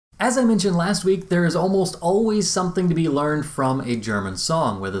As I mentioned last week, there is almost always something to be learned from a German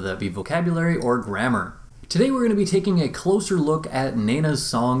song, whether that be vocabulary or grammar. Today we're going to be taking a closer look at Nena's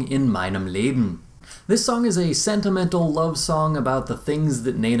song in meinem Leben. This song is a sentimental love song about the things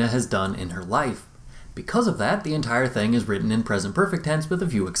that Nena has done in her life. Because of that, the entire thing is written in present perfect tense with a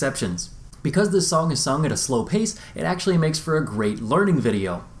few exceptions. Because this song is sung at a slow pace, it actually makes for a great learning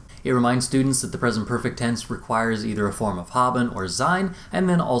video. It reminds students that the present perfect tense requires either a form of haben or sein, and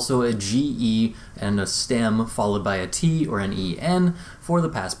then also a ge and a stem followed by a t or an en for the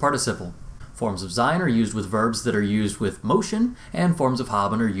past participle. Forms of sein are used with verbs that are used with motion, and forms of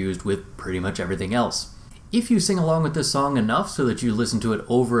haben are used with pretty much everything else. If you sing along with this song enough so that you listen to it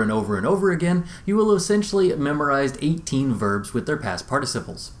over and over and over again, you will have essentially memorized 18 verbs with their past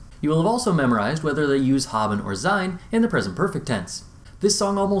participles. You will have also memorized whether they use haben or sein in the present perfect tense. This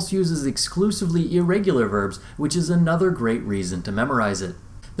song almost uses exclusively irregular verbs, which is another great reason to memorize it.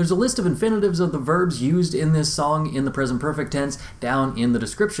 There's a list of infinitives of the verbs used in this song in the present perfect tense down in the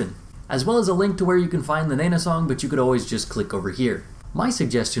description, as well as a link to where you can find the Nena song, but you could always just click over here. My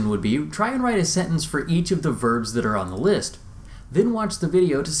suggestion would be try and write a sentence for each of the verbs that are on the list. Then watch the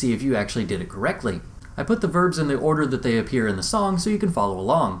video to see if you actually did it correctly. I put the verbs in the order that they appear in the song so you can follow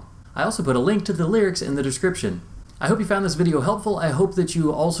along. I also put a link to the lyrics in the description. I hope you found this video helpful. I hope that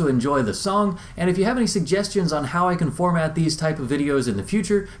you also enjoy the song, and if you have any suggestions on how I can format these type of videos in the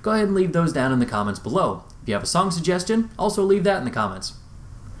future, go ahead and leave those down in the comments below. If you have a song suggestion, also leave that in the comments.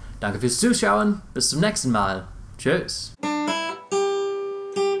 Danke fürs Zuschauen, bis zum nächsten Mal. Tschüss.